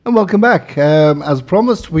And welcome back. As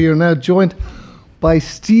promised, we are now joined by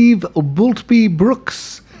Steve Boultby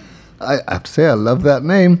Brooks. I have to say, I love that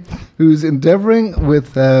name. Who's endeavouring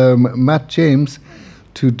with Matt James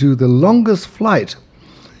to do the longest flight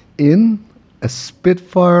in a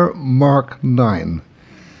Spitfire Mark 9.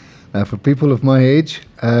 Now, for people of my age,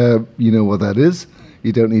 you know what that is.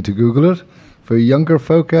 You don't need to Google it. For younger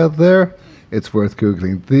folk out there, it's worth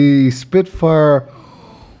Googling. The Spitfire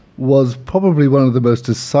was probably one of the most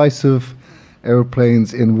decisive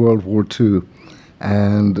airplanes in World War II.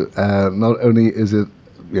 And not only is it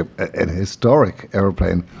an historic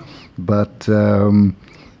airplane, but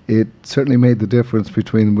it certainly made the difference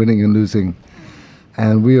between winning and losing.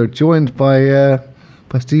 And we are joined by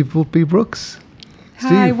Steve Boultby Brooks.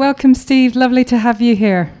 Hi, Steve. welcome, Steve. Lovely to have you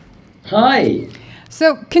here. Hi.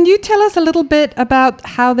 So, can you tell us a little bit about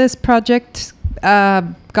how this project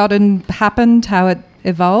happened, how it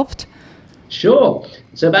evolved? Sure.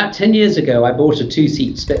 So about 10 years ago, I bought a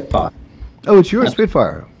two-seat Spitfire, Oh, it's your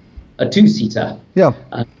Spitfire. a two-seater, Yeah.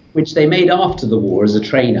 which they made after the war as a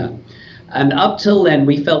trainer. And up till then,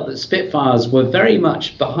 we felt that Spitfires were very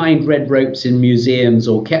much behind red ropes in museums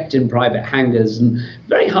or kept in private hangars and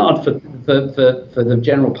very hard for the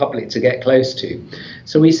general public to get close to.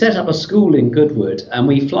 So we set up a school in Goodwood, and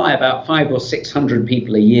we fly about 500 or 600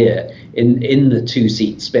 people a year in the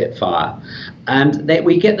two-seat Spitfire. And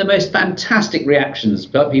we get the most fantastic reactions.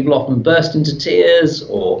 But people often burst into tears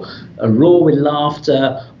or roar with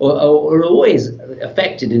laughter or are always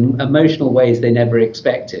affected in emotional ways they never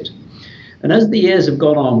expected. And as the years have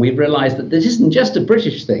gone on, we've realized that this isn't just a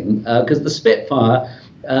British thing, because the Spitfire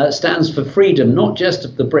stands for freedom, not just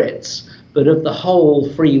of the Brits, but of the whole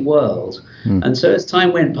free world. And so as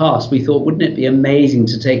time went past, we thought, wouldn't it be amazing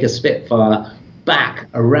to take a Spitfire back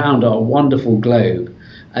around our wonderful globe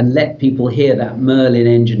and let people hear that Merlin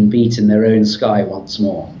engine beat in their own sky once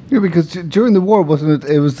more? Yeah, because during the war, wasn't it?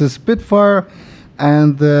 It was the Spitfire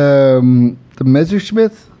and the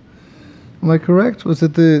Messerschmitt. Am I correct? Was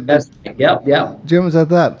it the Yes. Yep. Germans had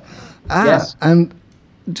that? Yes. And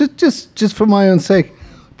just for my own sake,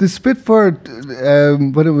 the Spitfire,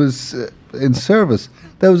 when it was in service,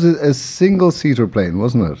 that was a single-seater plane,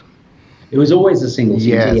 wasn't it? It was always a single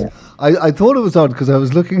seater. Yes. I thought it was odd because I was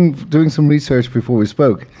doing some research before we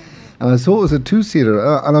spoke, and I saw it was a two-seater,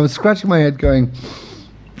 and I was scratching my head going,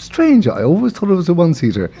 strange, I always thought it was a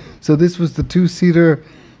one-seater. So this was the two-seater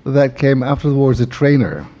that came after the war as a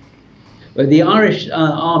trainer. Well, the Irish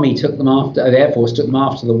Army took them after, the Air Force took them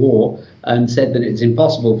after the war and said that it's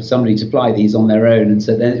impossible for somebody to fly these on their own. And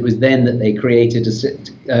so then it was then that they converted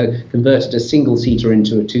a single-seater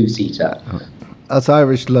into a two-seater. Us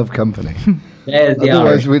Irish love company. There's the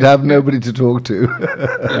Otherwise, Irish. we'd have nobody to talk to.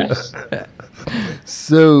 Yes.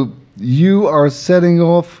 So you are setting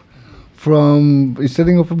off from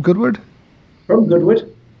Goodwood, From Goodwood.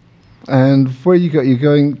 and where you go? You're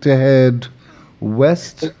going to head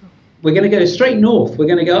west. We're going to go straight north. We're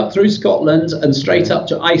going to go up through Scotland and straight up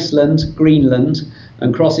to Iceland, Greenland,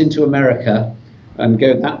 and cross into America and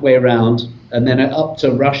go that way around, and then up to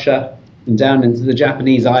Russia and down into the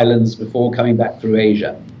Japanese islands before coming back through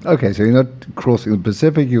Asia. Okay, so you're not crossing the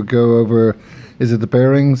Pacific. You'll go over. Is it the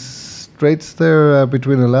Bering Straits there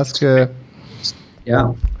between Alaska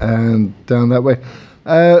Yeah. and down that way?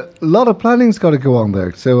 A lot of planning's got to go on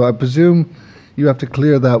there. So I presume you have to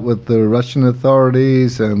clear that with the Russian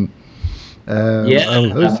authorities and a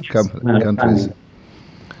host of countries.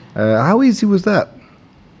 How easy was that?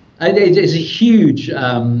 It's a huge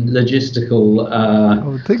logistical I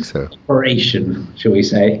would think so. operation, shall we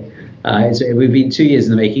say. We've been 2 years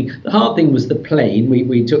in the making. The hard thing was the plane.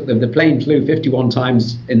 We took the plane flew 51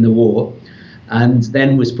 times in the war, and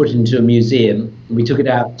then was put into a museum. We took it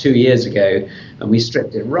out 2 years ago, and we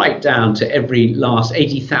stripped it right down to every last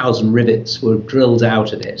 80,000 rivets were drilled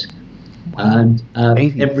out of it, and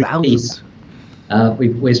every 80,000? piece.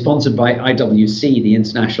 We're sponsored by IWC, the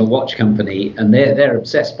international watch company, and they're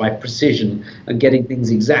obsessed by precision and getting things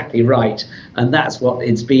exactly right. And that's what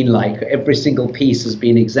it's been like. Every single piece has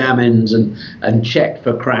been examined and checked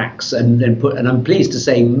for cracks, and I'm pleased to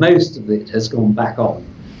say most of it has gone back on.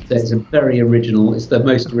 So it's a very original. It's the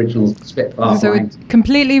most original Spitfire. So it's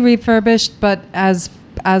completely refurbished, but as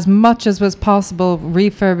much as was possible,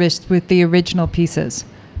 refurbished with the original pieces.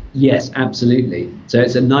 Yes, absolutely. So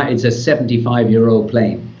it's a 75-year-old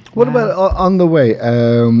plane. What about on the way?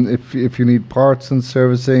 If you need parts and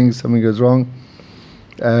servicing, something goes wrong.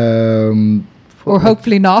 Or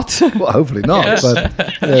hopefully not. Well, hopefully not. Yes.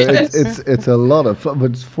 But it's a lot of.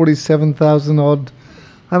 But it's 47,000 odd.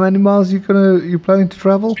 How many miles you planning to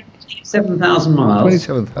travel? 7,000 miles.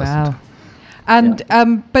 27,000. Wow. And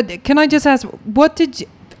but can I just ask, what did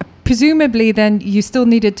presumably then you still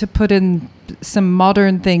needed to put in some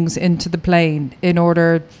modern things into the plane in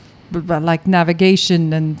order, like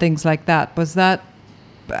navigation and things like that. Was that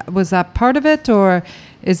part of it, or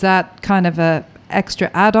is that kind of a extra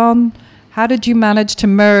add-on? How did you manage to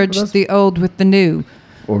merge the old with the new?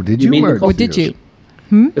 Or did you merge? Or did you?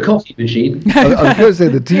 The coffee machine. I was going to say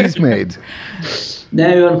the tea's made.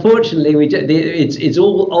 No, unfortunately, it's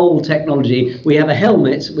all old technology. We have a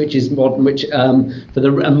helmet, which is modern, which for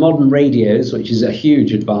the modern radios, which is a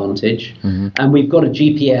huge advantage. And we've got a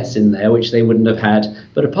GPS in there, which they wouldn't have had.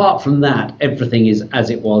 But apart from that, everything is as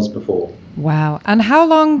it was before. Wow. And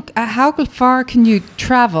how far can you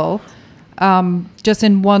travel just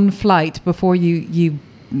in one flight before you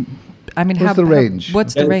I mean, what's the range?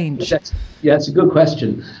 What's the range? Yeah, it's a good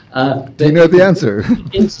question. Do you know the answer?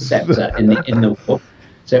 Interceptor in the war.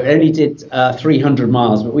 So it only did 300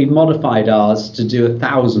 miles, but we modified ours to do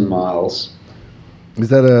 1,000 miles. Is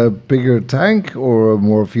that a bigger tank or a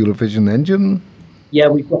more fuel-efficient engine? Yeah,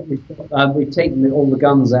 we've taken all the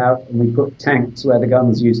guns out and we put tanks where the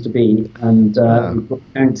guns used to be, and we put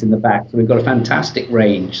tanks in the back. So we've got a fantastic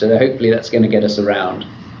range. So hopefully that's going to get us around.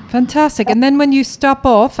 Fantastic. And then when you stop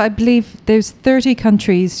off, I believe there's 30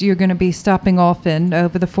 countries you're going to be stopping off in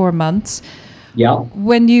over the 4 months. Yeah.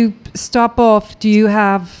 When you stop off, do you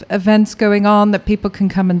have events going on that people can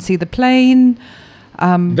come and see the plane?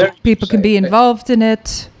 People can be involved in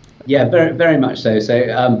it? Yeah, very, very much so. So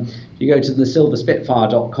if you go to the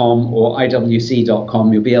silverspitfire.com or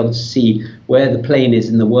iwc.com, you'll be able to see where the plane is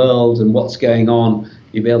in the world and what's going on.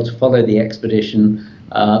 You'll be able to follow the expedition.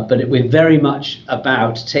 But we're very much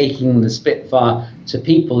about taking the Spitfire to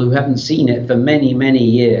people who haven't seen it for many, many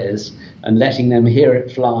years and letting them hear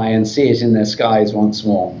it fly and see it in their skies once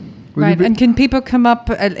more. Right. And can people come up,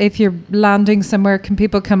 if you're landing somewhere, can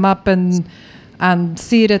people come up and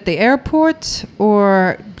see it at the airport,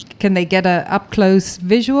 or can they get a up-close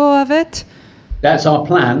visual of it? That's our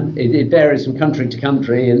plan. It varies from country to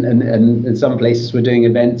country, and in some places we're doing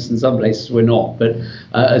events, and some places we're not. But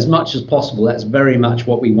as much as possible, that's very much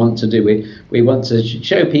what we want to do. We want to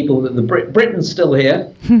show people that Britain's still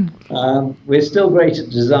here. We're still great at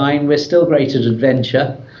design. We're still great at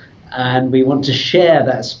adventure, and we want to share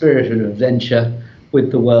that spirit of adventure with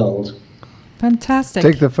the world. Fantastic.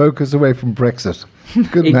 Take the focus away from Brexit.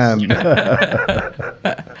 Good man.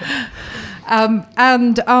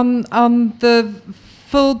 And on the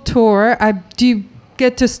full tour, do you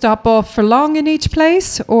get to stop off for long in each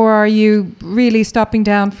place, or are you really stopping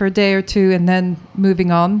down for a day or two and then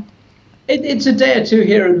moving on? It's a day or two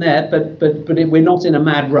here and there, but we're not in a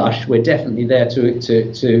mad rush. We're definitely there to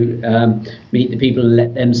meet the people and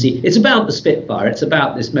let them see. It's about the Spitfire. It's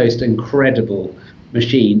about this most incredible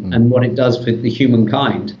machine and what it does for the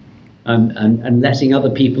humankind. And letting other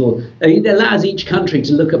people, it allows each country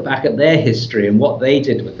to look back at their history and what they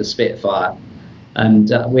did with the Spitfire. And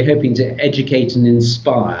we're hoping to educate and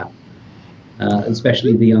inspire,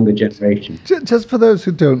 especially the younger generation. Just for those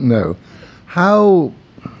who don't know, how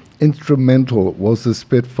instrumental was the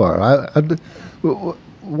Spitfire?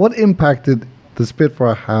 What impact did the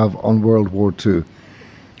Spitfire have on World War II?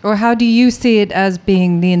 Or how do you see it as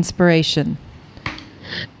being the inspiration?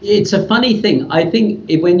 It's a funny thing. I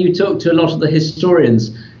think when you talk to a lot of the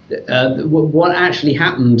historians, what actually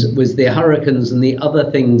happened was the hurricanes and the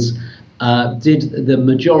other things did the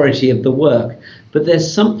majority of the work. But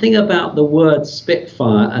there's something about the word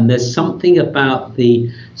Spitfire, and there's something about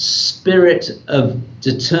the spirit of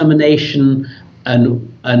determination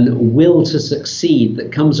and will to succeed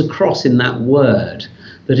that comes across in that word,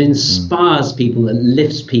 that inspires people, that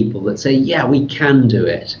lifts people, that say, yeah, we can do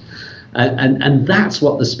it. And that's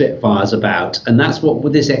what the Spitfire is about, and that's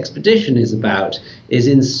what this expedition is about, is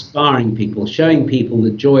inspiring people, showing people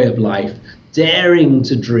the joy of life, daring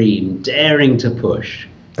to dream, daring to push.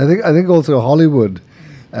 I think also Hollywood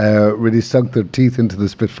really sunk their teeth into the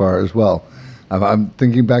Spitfire as well. I'm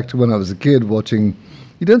thinking back to when I was a kid watching,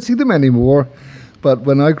 you don't see them anymore, but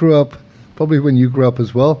when I grew up, probably when you grew up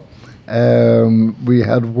as well, we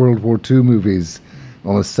had World War II movies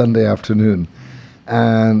on a Sunday afternoon.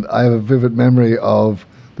 And I have a vivid memory of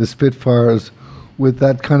the Spitfires with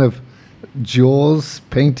that kind of Jaws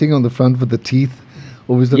painting on the front with the teeth.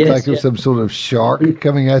 Always looked like it was some sort of shark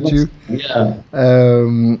coming at you. Yeah.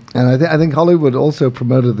 And I think Hollywood also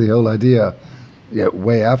promoted the whole idea,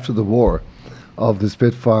 way after the war, of the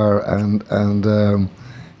Spitfire and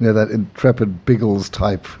that intrepid Biggles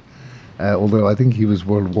type. Although I think he was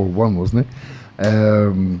World War I, wasn't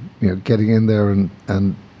he? Getting in there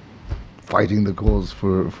and fighting the cause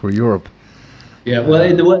for Europe. Yeah, well,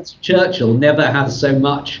 in the words of Churchill, never has so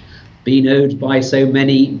much been owed by so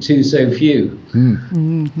many to so few.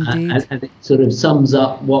 Indeed. And it sort of sums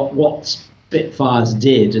up what Spitfires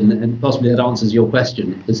did, and possibly that answers your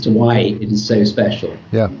question as to why it is so special.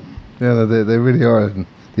 Yeah, they really are in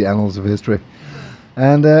the annals of history.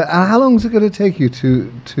 And how long is it going to take you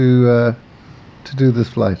to do this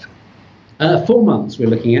flight? 4 months we're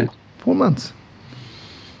looking at. 4 months.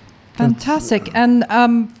 Fantastic. And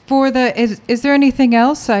for the is there anything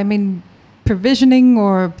else? I mean, provisioning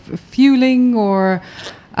or fueling or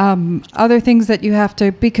other things that you have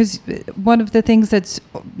to, because one of the things that's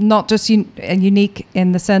not just unique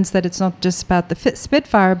in the sense that it's not just about the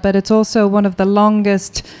Spitfire, but it's also one of the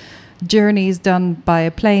longest journeys done by a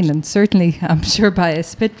plane, and certainly I'm sure by a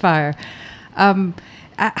Spitfire.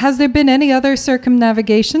 Has there been any other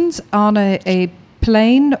circumnavigations on a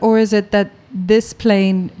plane, or is it that this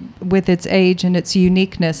plane, with its age and its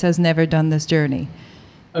uniqueness, has never done this journey?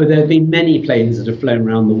 Oh, there have been many planes that have flown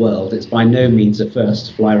around the world. It's by no means a first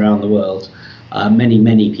to fly around the world.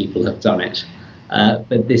 Many people have done it.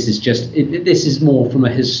 But this is this is more from a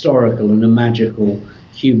historical and a magical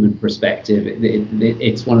human perspective.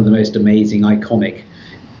 It's one of the most amazing, iconic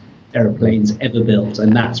aeroplanes ever built,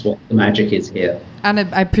 and that's what the magic is here. And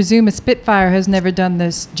I presume a Spitfire has never done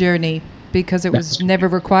this journey because it was never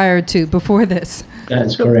required to before this.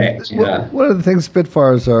 That's correct, yeah. One of the things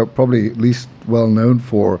Spitfires are probably least well known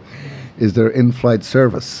for is their in-flight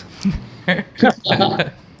service.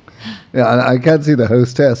 Yeah, I can't see the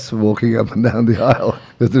hostess walking up and down the aisle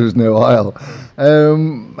because there's no aisle.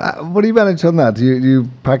 What do you manage on that? Do you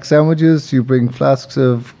pack sandwiches? Do you bring flasks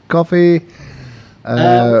of coffee?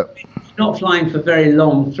 Not flying for very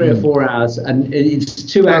long, 3 or 4 hours, and it's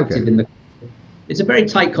too active in the. It's a very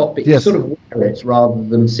tight cockpit. Yes. You sort of wear it rather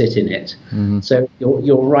than sit in it. So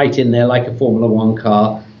you're right in there like a Formula One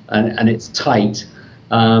car, and it's tight.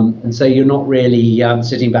 And so you're not really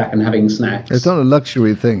sitting back and having snacks. It's not a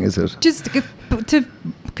luxury thing, is it? Just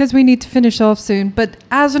because we need to finish off soon, but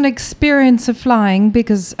as an experience of flying,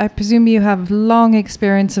 because I presume you have long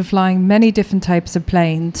experience of flying many different types of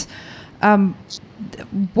planes,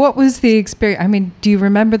 what was the experience? I mean, do you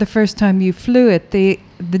remember the first time you flew it? The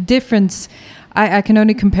difference, I can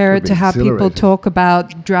only compare it to how people talk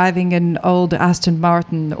about driving an old Aston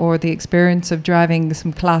Martin or the experience of driving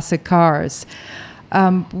some classic cars.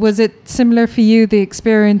 Was it similar for you, the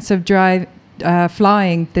experience of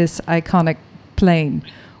flying this iconic plane?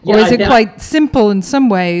 Or is it quite simple in some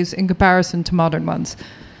ways in comparison to modern ones?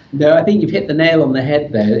 No, I think you've hit the nail on the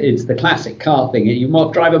head there. It's the classic car thing. You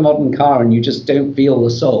drive a modern car and you just don't feel the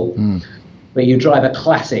soul. But you drive a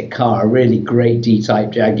classic car, a really great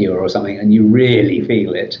D-type Jaguar or something, and you really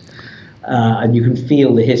feel it. And you can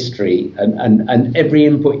feel the history, and every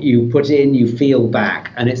input you put in, you feel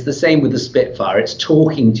back. And it's the same with the Spitfire. It's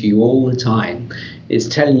talking to you all the time. It's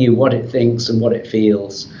telling you what it thinks and what it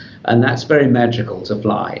feels. And that's very magical to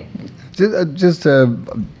fly. Just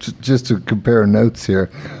to compare notes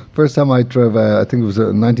here. First time I drove, I think it was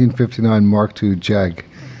a 1959 Mark II Jag.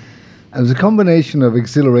 And it was a combination of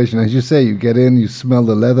exhilaration. As you say, you get in, you smell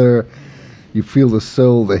the leather, you feel the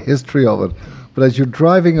soul, the history of it. But as you're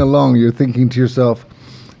driving along, you're thinking to yourself,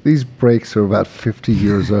 these brakes are about 50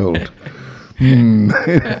 years old.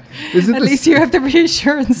 At least you have the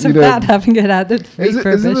reassurance of that, having it added. Is it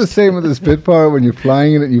the same with the Spitfire when you're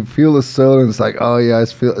flying in it, you feel the soul, and it's like, oh yeah, I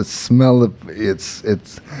smell it.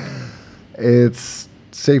 It's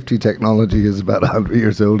safety technology is about 100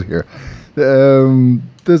 years old here.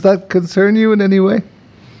 Does that concern you in any way?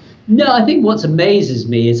 No, I think what amazes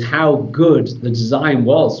me is how good the design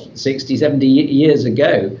was 60, 70 years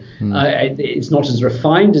ago. It's not as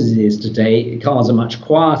refined as it is today. Cars are much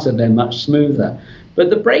quieter, they're much smoother.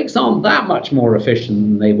 But the brakes aren't that much more efficient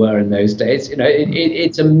than they were in those days.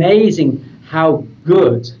 It's amazing how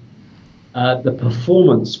good the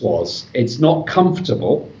performance was. It's not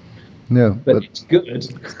comfortable, but it's good.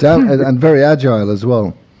 It's down and very agile as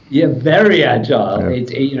well. Yeah, very agile. Yeah.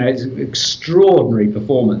 It's an extraordinary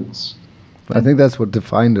performance. I think that's what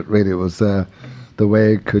defined it, really, was the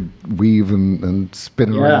way it could weave and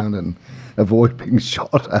spin around and avoid being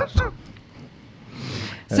shot at.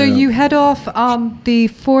 So you head off on the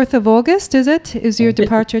 4th of August, is it? Is your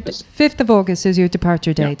departure? 5th of August is your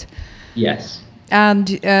departure date. Yes. And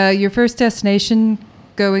your first destination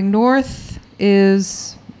going north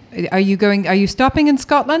is, are you stopping in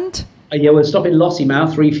Scotland? Yeah, we'll stop in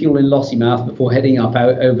Lossiemouth, refuel in Lossiemouth before heading up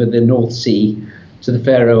out over the North Sea to the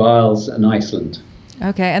Faroe Isles and Iceland.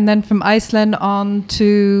 Okay, and then from Iceland on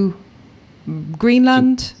to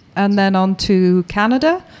Greenland and then on to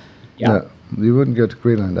Canada? Yeah, you wouldn't go to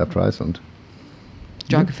Greenland after Iceland.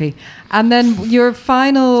 Geography. And then your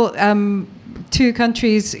final two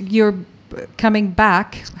countries, you're coming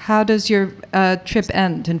back. How does your trip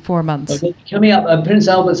end in 4 months? Coming up, Prince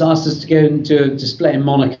Albert's asked us to go and do a display in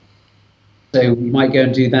Monaco. So we might go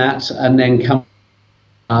and do that and then come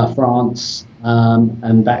France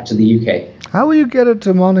and back to the UK. How will you get it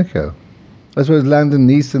to Monaco? I suppose land in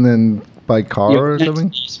Nice and then by car or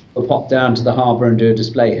something? We'll pop down to the harbour and do a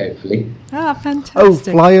display, hopefully. Ah, fantastic. Oh,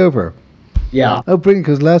 fly over. Yeah. Oh, brilliant,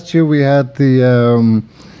 because last year we had the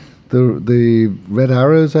Red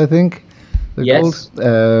Arrows, I think they're Yes.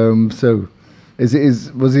 called. So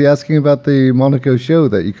was he asking about the Monaco show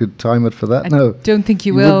that you could time it for that? I No. don't think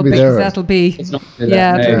you You will, wouldn't be because there. that'll be, It's not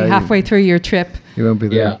yeah, that, it'll no. be halfway through your trip. You won't be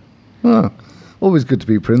there. Yeah. Oh, always good to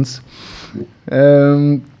be Prince.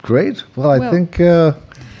 Great. Well, I Well, think...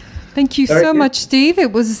 Thank you Very so good. much, Steve.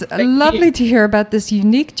 It was you. lovely to hear about this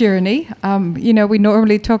unique journey. We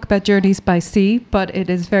normally talk about journeys by sea, but it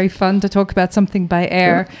is very fun to talk about something by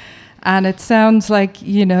air. And it sounds like,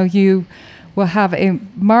 you will have a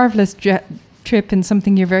marvelous trip in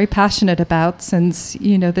something you're very passionate about, since,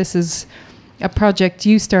 this is a project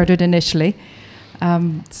you started initially.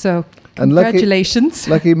 So And lucky- congratulations.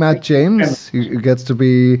 Lucky Matt James, who gets to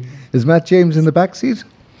be... Is Matt James in the back seat?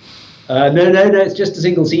 No, it's just a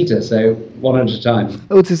single seater, so one at a time.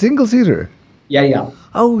 Oh, it's a single-seater. Yeah.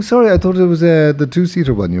 Oh, sorry, I thought it was the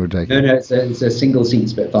two-seater one you were taking. No, it's a single seat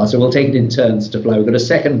Spitfire, so we'll take it in turns to fly. We've got a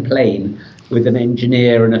second plane with an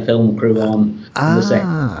engineer and a film crew on the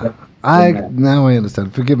second. Now I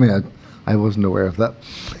understand. Forgive me, I wasn't aware of that.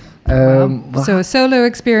 Well, So a solo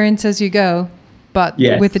experience as you go, but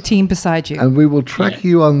Yes. with a team beside you. and we will track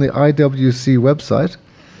you on the IWC website.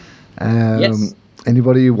 Yes.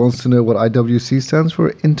 Anybody who wants to know what IWC stands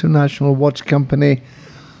for, International Watch Company,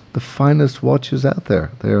 the finest watches out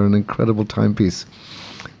there. They're an incredible timepiece.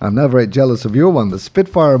 I'm now very jealous of your one, the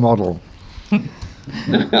Spitfire model.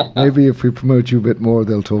 Maybe if we promote you a bit more,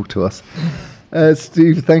 they'll talk to us.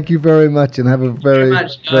 Steve, thank you very much, and have a very,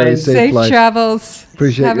 much, very guys. safe Safe flight. travels.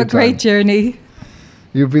 Appreciate Have your a great time. journey.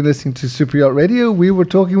 You've been listening to Super Yacht Radio. We were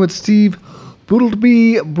talking with Steve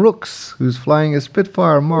Boodleby Brooks, who's flying a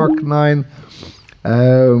Spitfire Mark 9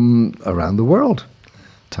 around the world.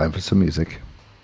 Time for some music.